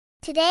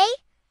Today,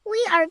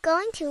 we are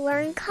going to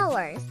learn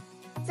colors.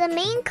 The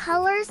main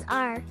colors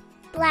are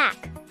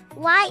black,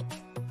 white,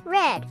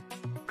 red,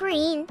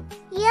 green,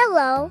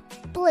 yellow,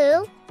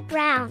 blue,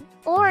 brown,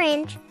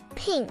 orange,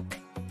 pink,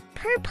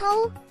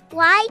 purple,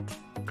 white,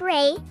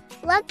 gray.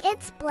 Look,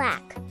 it's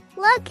black.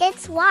 Look,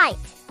 it's white.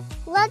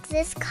 Look,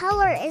 this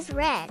color is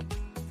red.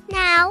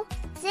 Now,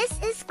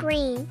 this is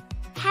green.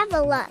 Have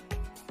a look.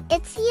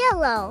 It's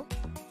yellow.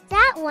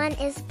 That one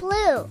is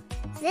blue.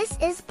 This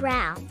is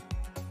brown.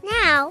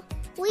 Now,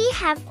 we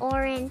have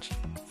orange.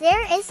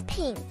 There is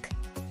pink.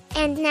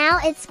 And now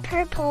it's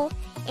purple,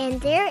 and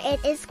there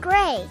it is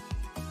gray.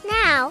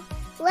 Now,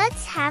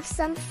 let's have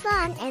some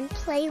fun and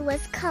play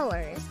with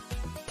colors.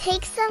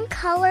 Take some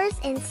colors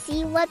and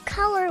see what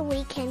color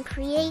we can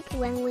create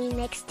when we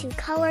mix two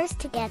colors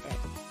together.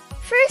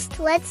 First,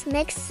 let's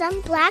mix some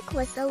black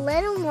with a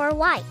little more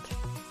white.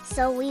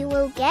 So we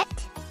will get,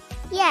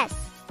 yes,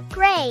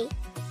 gray.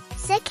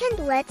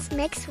 Second, let's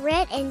mix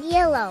red and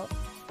yellow.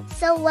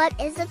 So what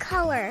is a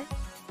color?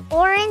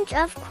 Orange,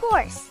 of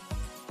course.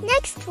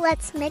 Next,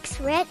 let's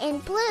mix red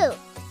and blue.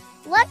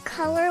 What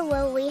color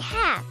will we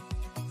have?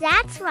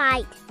 That's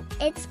right,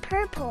 it's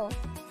purple.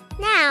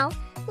 Now,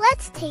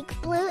 let's take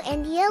blue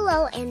and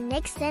yellow and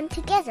mix them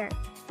together.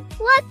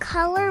 What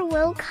color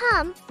will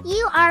come?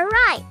 You are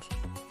right,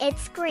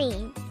 it's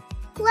green.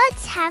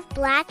 Let's have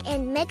black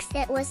and mix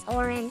it with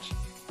orange.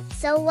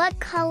 So what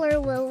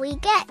color will we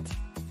get?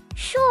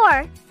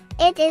 Sure,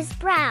 it is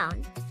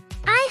brown.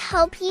 I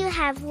hope you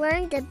have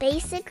learned the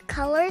basic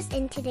colors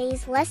in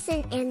today's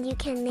lesson and you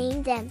can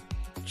name them,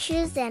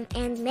 choose them,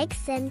 and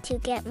mix them to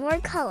get more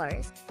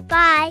colors.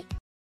 Bye!